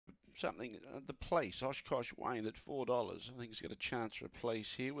something, the place, Oshkosh Wayne at $4. I think he's got a chance for a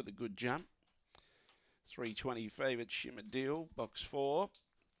place here with a good jump. 320 favourite Shimmer Deal, box 4.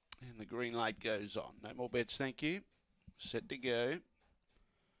 And the green light goes on. No more bets, thank you. Set to go.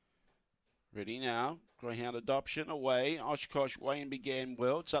 Ready now. Greyhound adoption away. Oshkosh Wayne began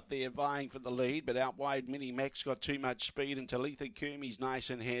well. It's up there vying for the lead, but out wide Mini Max got too much speed, and Talitha Kumi's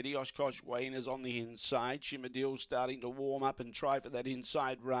nice and handy. Oshkosh Wayne is on the inside. Shimmer Deal starting to warm up and try for that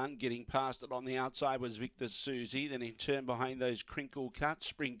inside run. Getting past it on the outside was Victor Susie. Then in turn behind those crinkle cuts,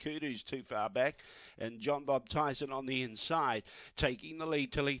 Spring Kudu's too far back, and John Bob Tyson on the inside. Taking the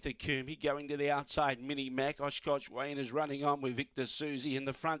lead, Talitha Kumi going to the outside, Mini Mac. Oshkosh Wayne is running on with Victor Susie in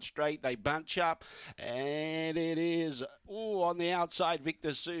the front straight. They bunch up. And it is, on the outside,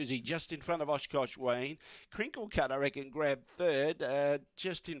 Victor Susie, just in front of Oshkosh Wayne. Crinkle Cut, I reckon, grabbed third,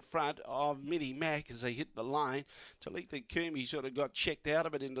 just in front of Mini Mac as they hit the line. Talitha Kumi sort of got checked out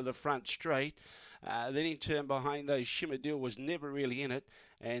of it into the front straight. Then in turn behind those, Shimmer Deal was never really in it.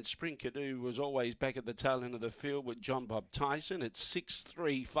 And Spring Kudu was always back at the tail end of the field with John Bob Tyson. It's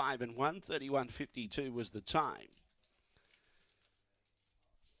 6-3, 5 and 1. 31.52 was the time.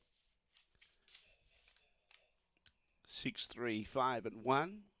 6-3, 5 and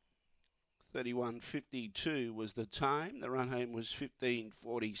 1. 31.52 was the time. The run home was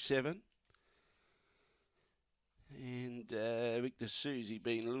 15.47. And Victor Susie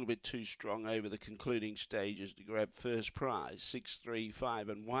being a little bit too strong over the concluding stages to grab first prize. 6-3, 5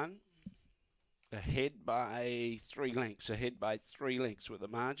 and 1. Ahead by 3 lengths. Ahead by 3 lengths were the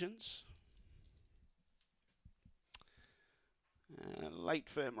margins. Late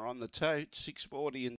firmer on the tote. 640 and